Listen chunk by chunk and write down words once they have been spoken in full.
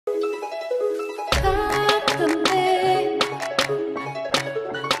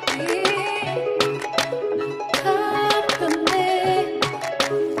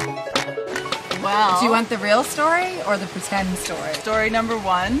well. Do you want the real story or the pretend story? Story number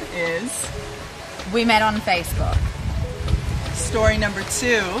 1 is... we met on Facebook. Story number 2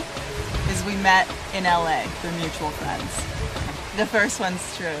 is we met in LA. We're mutual friends. The first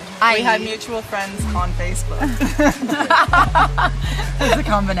one's true. We had mutual friends on Facebook. It's a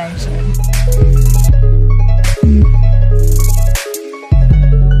combination.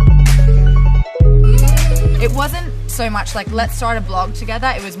 It wasn't so much like, let's start a blog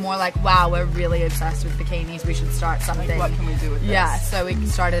together. It was more like, wow, we're really obsessed with bikinis. We should start something. Like, what can we do with this? Yeah, so we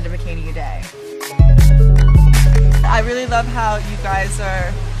started a Bikini A day. I really love how you guys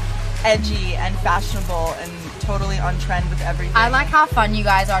are edgy and fashionable and totally on trend with everything. I like how fun you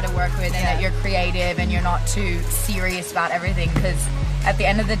guys are to work with, and that you're creative and you're not too serious about everything, because at the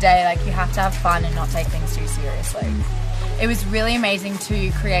end of the day, like, you have to have fun and not take things too seriously. It was really amazing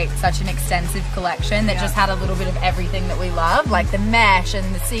to create such an extensive collection that just had a little bit of everything that we love, like the mesh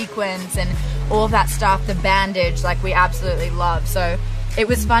and the sequins and all of that stuff, the bandage, like, we absolutely love. So it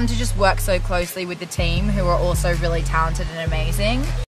was fun to just work so closely with the team, who are also really talented and amazing.